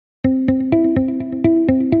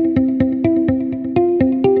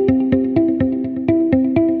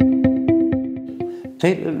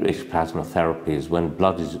Platelet-rich plasma therapy is when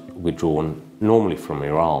blood is withdrawn normally from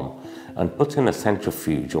your arm and put in a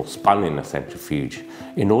centrifuge or spun in a centrifuge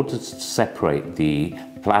in order to separate the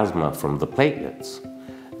plasma from the platelets.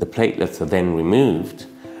 The platelets are then removed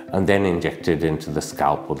and then injected into the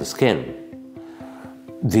scalp or the skin.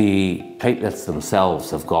 The platelets themselves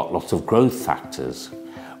have got lots of growth factors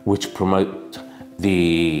which promote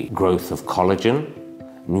the growth of collagen,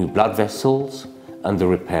 new blood vessels, and the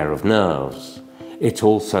repair of nerves. It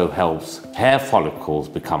also helps hair follicles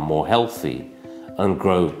become more healthy and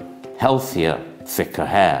grow healthier, thicker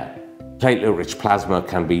hair. Platelet-rich plasma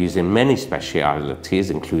can be used in many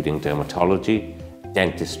specialties, including dermatology,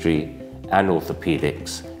 dentistry, and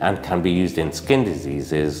orthopedics, and can be used in skin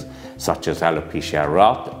diseases such as alopecia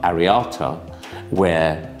areata,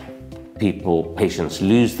 where patients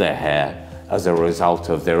lose their hair as a result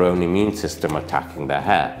of their own immune system attacking their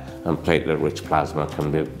hair, and platelet-rich plasma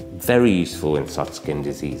can be very useful in such skin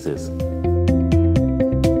diseases.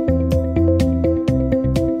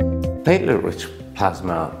 Platelet-rich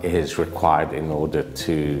plasma is required in order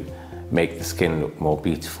to make the skin look more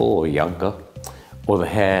beautiful or younger, or the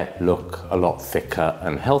hair look a lot thicker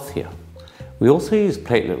and healthier. We also use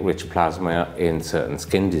platelet-rich plasma in certain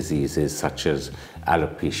skin diseases such as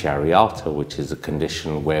alopecia areata, which is a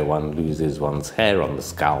condition where one loses one's hair on the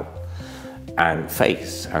scalp and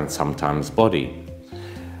face and sometimes body.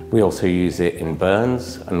 We also use it in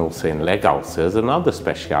burns and also in leg ulcers, and other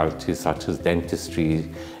specialities such as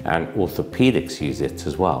dentistry and orthopedics use it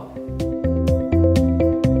as well.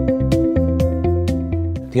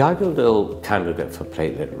 The ideal candidate for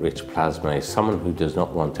platelet-rich plasma is someone who does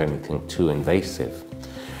not want anything too invasive.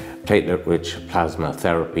 Platelet-rich plasma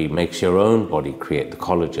therapy makes your own body create the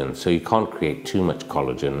collagen, so you can't create too much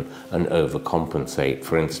collagen and overcompensate.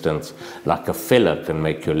 For instance, like a filler can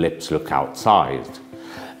make your lips look outsized.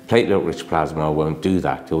 Platelet-rich plasma won't do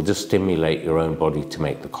that. It will just stimulate your own body to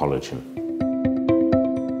make the collagen.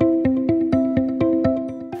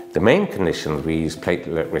 The main conditions we use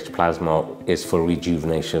platelet-rich plasma is for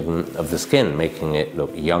rejuvenation of the skin, making it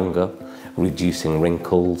look younger, reducing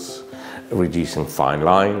wrinkles, reducing fine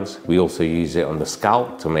lines. We also use it on the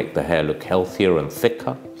scalp to make the hair look healthier and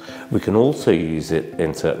thicker. We can also use it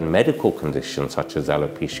in certain medical conditions such as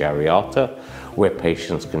alopecia areata, where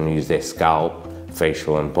patients can use their scalp,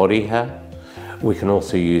 facial and body hair. We can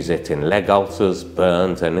also use it in leg ulcers,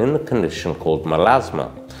 burns, and in a condition called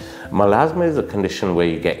melasma. Melasma is a condition where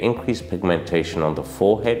you get increased pigmentation on the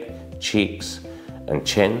forehead, cheeks, and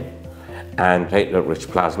chin, and platelet-rich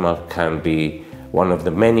plasma can be one of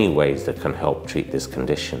the many ways that can help treat this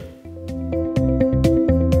condition.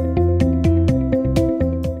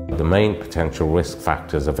 The main potential risk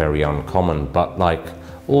factors are very uncommon, but like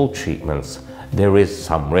all treatments, there is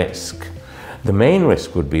some risk. The main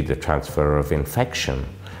risk would be the transfer of infection,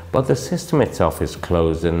 but the system itself is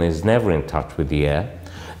closed and is never in touch with the air.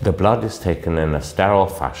 The blood is taken in a sterile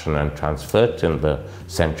fashion and transferred in the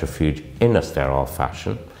centrifuge in a sterile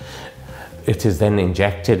fashion. It is then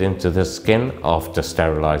injected into the skin after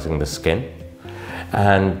sterilizing the skin.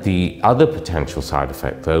 And the other potential side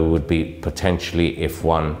effect, though, would be potentially if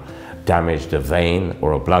one damaged a vein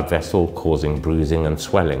or a blood vessel, causing bruising and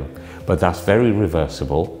swelling. But that's very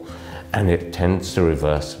reversible, and it tends to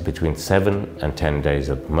reverse between 7 and 10 days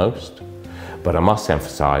at most. But I must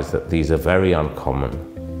emphasize that these are very uncommon